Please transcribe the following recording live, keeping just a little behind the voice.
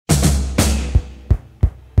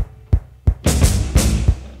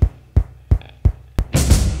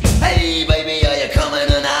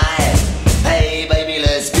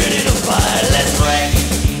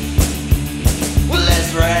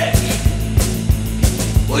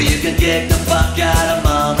Well, you can kick the fuck out of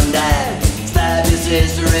mom and dad. Stab your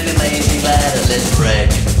sister if it makes you glad. And let's wreck.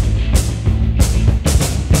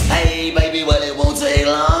 Hey baby, well it won't take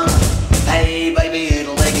long. Hey baby,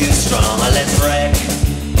 it'll make you strong. Let's wreck.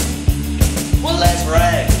 Well, let's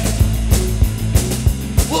wreck.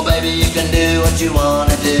 Well baby, you can do what you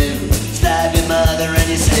wanna do. Stab your mother and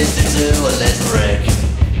your sister too. Well, let's wreck.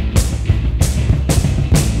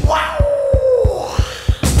 Wow.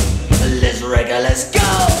 Let's wreck. Let's go,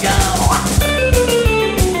 go.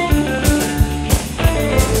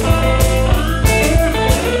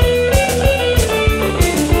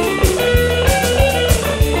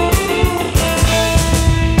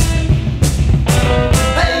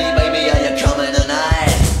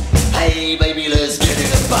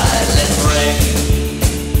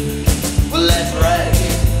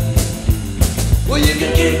 Well, you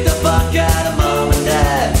can kick the fuck out of mom and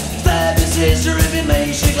dad. Stab your sister if it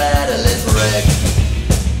makes you glad. Let's wreck.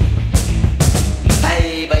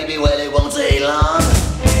 Hey baby, well it won't take long.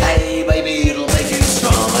 Hey baby, it'll make you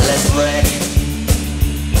strong. Let's wreck.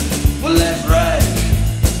 Well, let's wreck.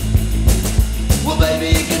 Well baby,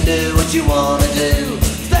 you can do what you wanna do.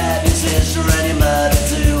 Stab your sister and your mother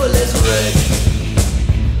too. Let's wreck.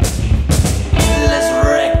 Let's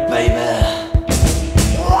wreck, baby.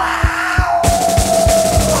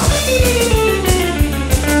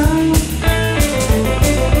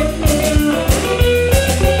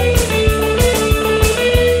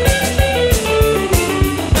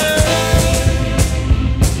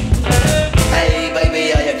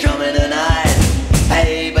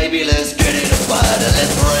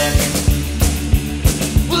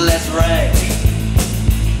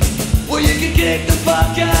 Well, you can kick the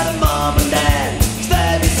fuck out of mom and dad.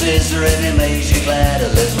 Stab your sister if it makes you glad.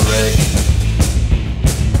 Let's